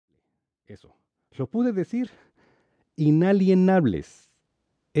Eso. Lo pude decir. Inalienables.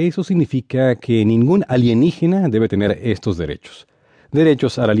 Eso significa que ningún alienígena debe tener estos derechos.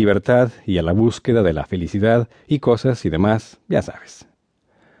 Derechos a la libertad y a la búsqueda de la felicidad y cosas y demás, ya sabes.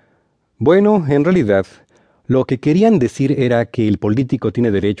 Bueno, en realidad, lo que querían decir era que el político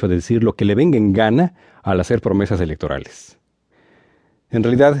tiene derecho a decir lo que le venga en gana al hacer promesas electorales. En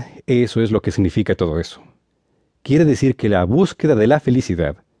realidad, eso es lo que significa todo eso. Quiere decir que la búsqueda de la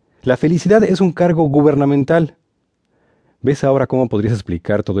felicidad es un cargo gubernamental. ¿Ves ahora cómo podrías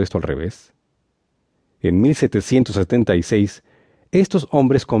explicar todo esto al revés? En 1776, estos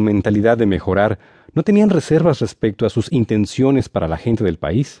hombres con mentalidad de mejorar no tenían reservas respecto a sus intenciones para la gente del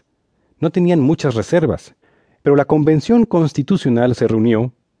país. No tenían muchas reservas, pero la Convención Constitucional se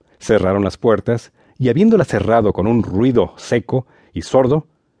reunió, cerraron las puertas y habiéndolas cerrado con un ruido seco y sordo,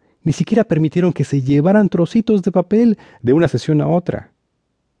 ni siquiera permitieron que se llevaran trocitos de papel de una sesión a otra.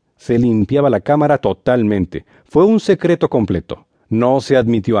 Se limpiaba la Cámara totalmente. Fue un secreto completo. No se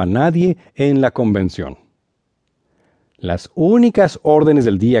admitió a nadie en la convención. Las únicas órdenes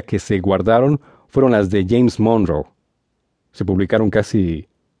del día que se guardaron fueron las de James Monroe. Se publicaron casi...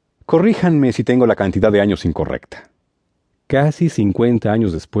 Corríjanme si tengo la cantidad de años incorrecta. Casi 50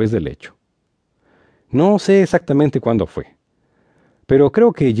 años después del hecho. No sé exactamente cuándo fue, pero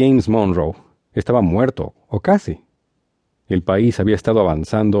creo que James Monroe estaba muerto, o casi. El país había estado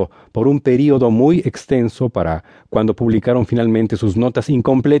avanzando por un período muy extenso para cuando publicaron finalmente sus notas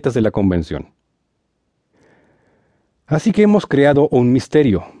incompletas de la convención. Así que hemos creado un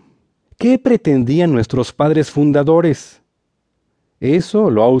misterio. ¿Qué pretendían nuestros padres fundadores? Eso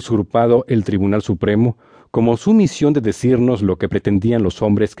lo ha usurpado el Tribunal Supremo como su misión de decirnos lo que pretendían los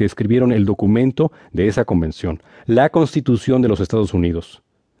hombres que escribieron el documento de esa convención, la Constitución de los Estados Unidos.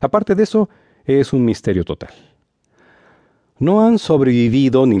 Aparte de eso, es un misterio total. No han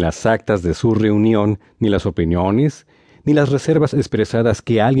sobrevivido ni las actas de su reunión, ni las opiniones, ni las reservas expresadas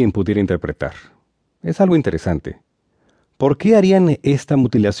que alguien pudiera interpretar. Es algo interesante. ¿Por qué harían esta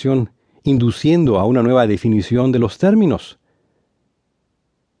mutilación, induciendo a una nueva definición de los términos?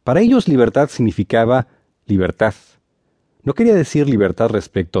 Para ellos libertad significaba libertad. No quería decir libertad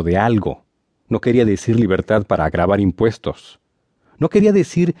respecto de algo. No quería decir libertad para agravar impuestos. No quería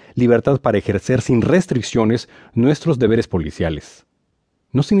decir libertad para ejercer sin restricciones nuestros deberes policiales.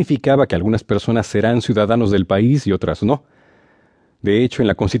 No significaba que algunas personas serán ciudadanos del país y otras no. De hecho, en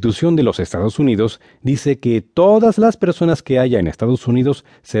la Constitución de los Estados Unidos dice que todas las personas que haya en Estados Unidos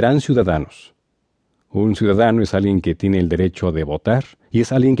serán ciudadanos. Un ciudadano es alguien que tiene el derecho de votar y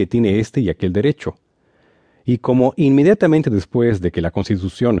es alguien que tiene este y aquel derecho. Y como inmediatamente después de que la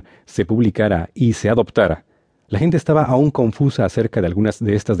Constitución se publicara y se adoptara, la gente estaba aún confusa acerca de algunas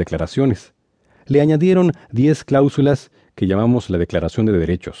de estas declaraciones. Le añadieron 10 cláusulas que llamamos la Declaración de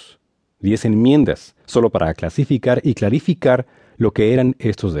Derechos, 10 enmiendas, solo para clasificar y clarificar lo que eran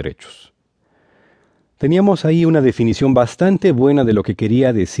estos derechos. Teníamos ahí una definición bastante buena de lo que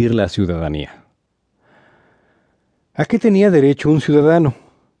quería decir la ciudadanía. ¿A qué tenía derecho un ciudadano?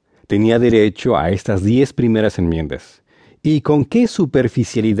 Tenía derecho a estas 10 primeras enmiendas. ¿Y con qué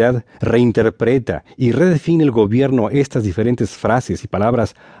superficialidad reinterpreta y redefine el gobierno estas diferentes frases y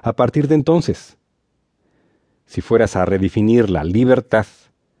palabras a partir de entonces? Si fueras a redefinir la libertad,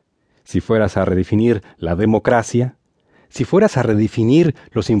 si fueras a redefinir la democracia, si fueras a redefinir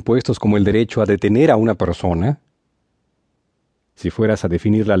los impuestos como el derecho a detener a una persona, si fueras a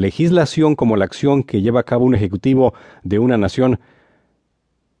definir la legislación como la acción que lleva a cabo un ejecutivo de una nación,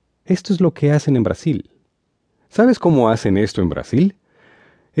 esto es lo que hacen en Brasil. ¿Sabes cómo hacen esto en Brasil?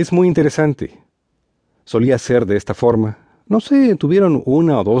 Es muy interesante. Solía ser de esta forma. No sé, tuvieron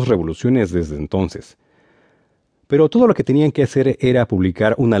 1 o 2 revoluciones desde entonces. Pero todo lo que tenían que hacer era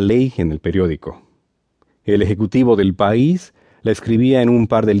publicar una ley en el periódico. El ejecutivo del país la escribía en un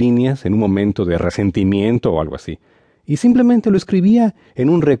par de líneas en un momento de resentimiento o algo así. Y simplemente lo escribía en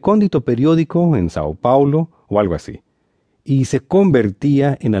un recóndito periódico en Sao Paulo o algo así. Y se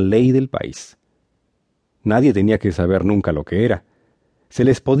convertía en la ley del país. Nadie tenía que saber nunca lo que era. Se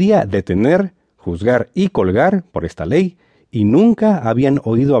les podía detener, juzgar y colgar por esta ley, y nunca habían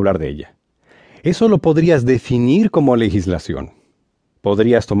oído hablar de ella. Eso lo podrías definir como legislación.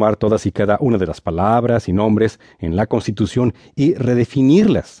 Podrías tomar todas y cada una de las palabras y nombres en la Constitución y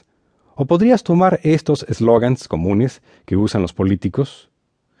redefinirlas. O podrías tomar estos eslogans comunes que usan los políticos.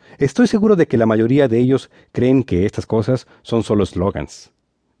 Estoy seguro de que la mayoría de ellos creen que estas cosas son solo eslogans.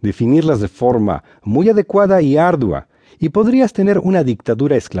 Definirlas de forma muy adecuada y ardua, y podrías tener una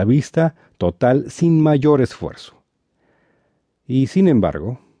dictadura esclavista total sin mayor esfuerzo. Y sin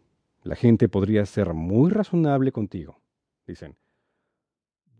embargo, la gente podría ser muy razonable contigo. Dicen,